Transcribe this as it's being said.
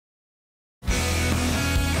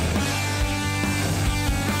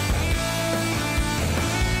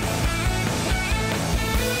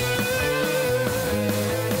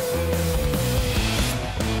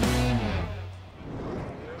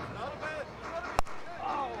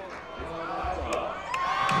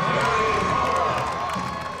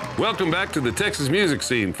Welcome back to the Texas music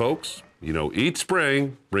scene, folks. You know, each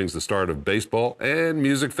spring brings the start of baseball and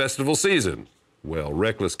music festival season. Well,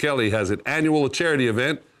 Reckless Kelly has an annual charity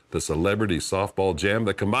event, the Celebrity Softball Jam,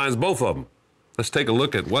 that combines both of them. Let's take a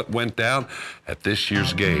look at what went down at this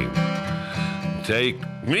year's game. Take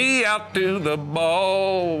me out to the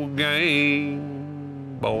ball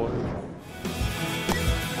game, boy.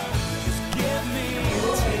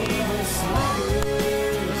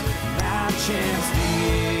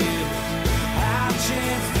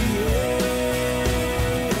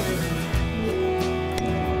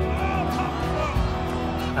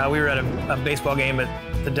 We were at a baseball game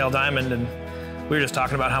at the Dell Diamond, and we were just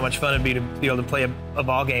talking about how much fun it'd be to be able to play a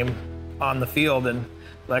ball game on the field, and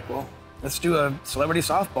like, well, let's do a celebrity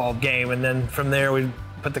softball game. And then from there, we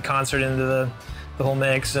put the concert into the whole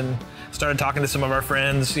mix and started talking to some of our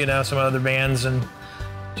friends, you know, some other bands, and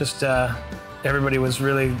just everybody was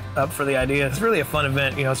really up for the idea. It's really a fun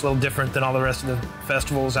event, you know, it's a little different than all the rest of the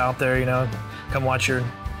festivals out there, you know. Come watch your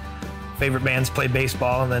favorite bands play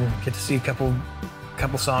baseball and then get to see a couple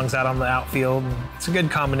songs out on the outfield. And it's a good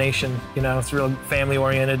combination, you know, it's real family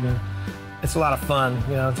oriented and it's a lot of fun,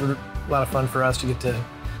 you know, it's a lot of fun for us to get to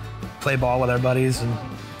play ball with our buddies. And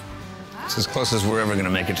it's as close as we're ever going to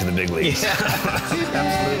make it to the big leagues. Yeah.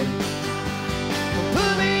 Absolutely.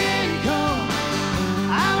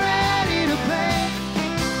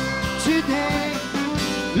 Today,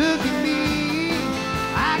 look at me,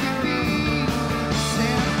 I can be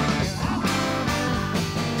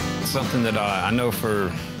Something that I know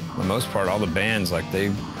for the most part, all the bands, like they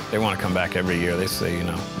want to come back every year. They say, you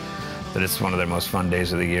know, that it's one of their most fun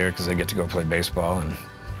days of the year because they get to go play baseball and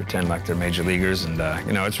pretend like they're major leaguers. And,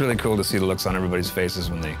 you know, it's really cool to see the looks on everybody's faces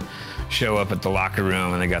when they show up at the locker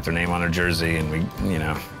room and they got their name on their jersey and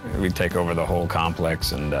we take over the whole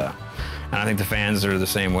complex. And I think the fans are the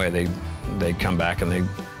same way. They come back and they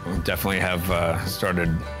definitely have started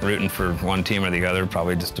rooting for one team or the other,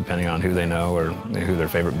 probably just depending on who they know or who their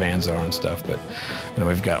favorite bands are and stuff. But you know,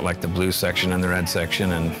 we've got like the blue section and the red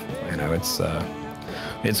section, and you know,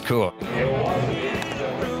 it's cool.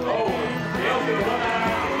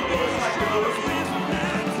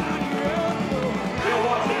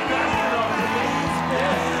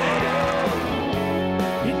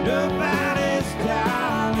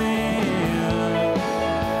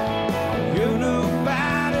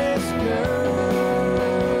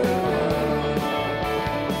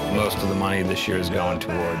 Most of the money this year is going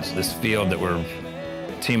towards this field that we're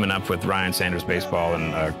teaming up with Ryan Sanders Baseball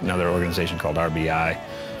and another organization called RBI.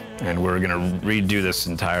 And we're going to redo this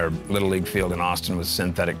entire Little League field in Austin with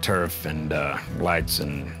synthetic turf and lights,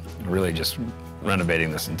 and really just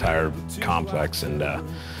renovating this entire complex. And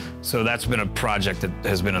so that's been a project that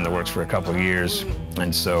has been in the works for a couple of years.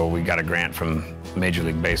 And so we got a grant from Major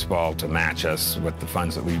League Baseball to match us with the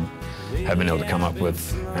funds that we have been able to come up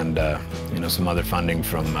with, and you know, some other funding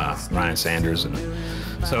from Ryan Sanders. And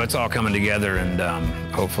so it's all coming together, and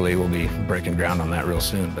hopefully we'll be breaking ground on that real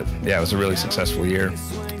soon. But yeah, it was a really successful year.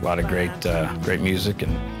 A lot of great music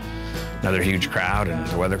and another huge crowd, and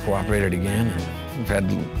the weather cooperated again. And we've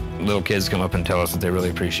had little kids come up and tell us that they really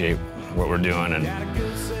appreciate what we're doing, and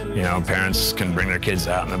you know, parents can bring their kids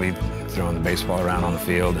out and they'll be throwing the baseball around on the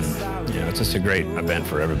field, and you know, it's just a great event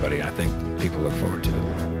for everybody. I think people look forward to it.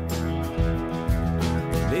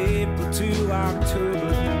 April to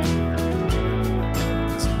October.